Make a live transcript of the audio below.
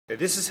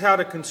This is how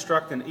to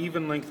construct an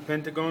even length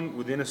pentagon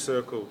within a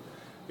circle.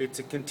 It's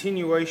a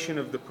continuation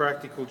of the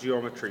practical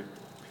geometry.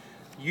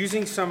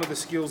 Using some of the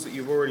skills that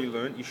you've already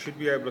learned, you should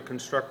be able to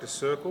construct a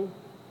circle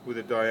with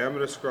a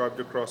diameter scribed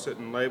across it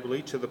and label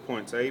each of the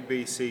points A,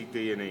 B, C,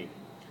 D and E.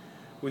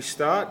 We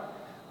start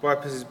by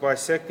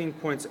bisecting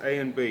points A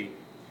and B.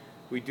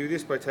 We do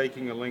this by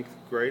taking a length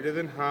greater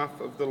than half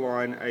of the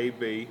line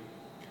AB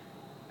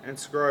and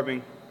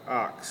scribing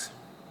arcs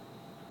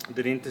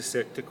that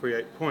intersect to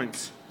create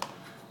points.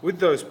 With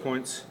those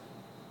points,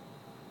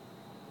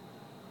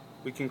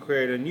 we can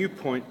create a new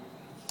point,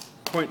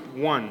 point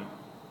 1,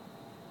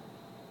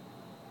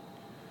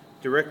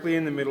 directly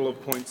in the middle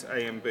of points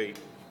A and B.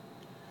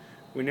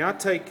 We now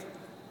take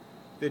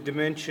the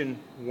dimension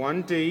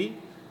 1D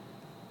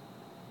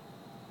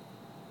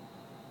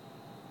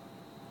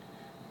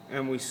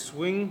and we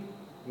swing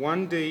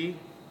 1D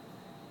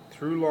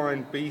through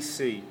line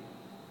BC,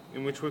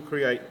 in which we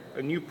create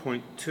a new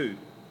point 2.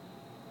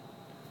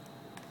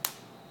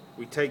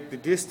 We take the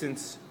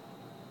distance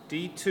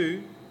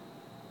D2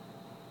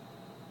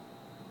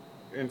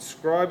 and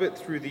scribe it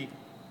through the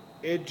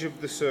edge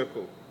of the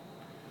circle,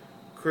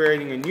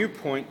 creating a new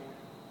point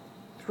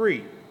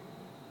 3.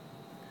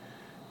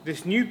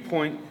 This new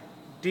point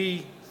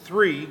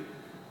D3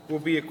 will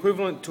be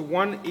equivalent to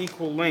one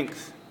equal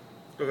length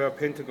of our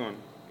pentagon.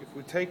 If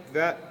we take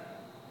that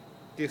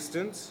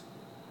distance,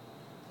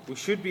 we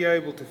should be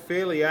able to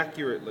fairly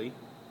accurately,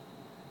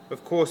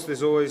 of course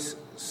there's always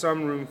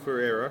some room for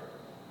error,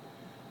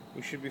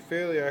 we should be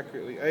fairly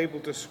accurately able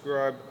to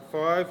scribe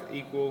 5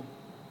 equal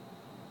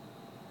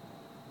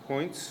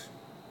points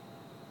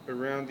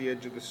around the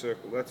edge of the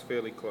circle. That's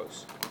fairly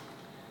close.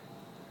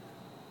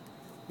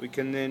 We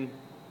can then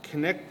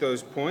connect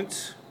those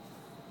points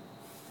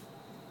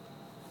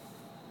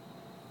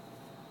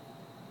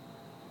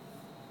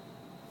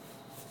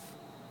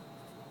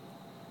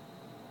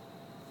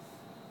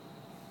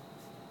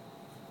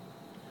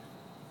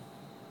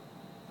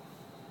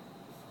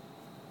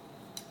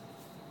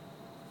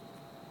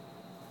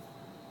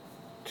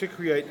to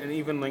create an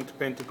even length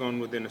pentagon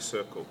within a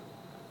circle.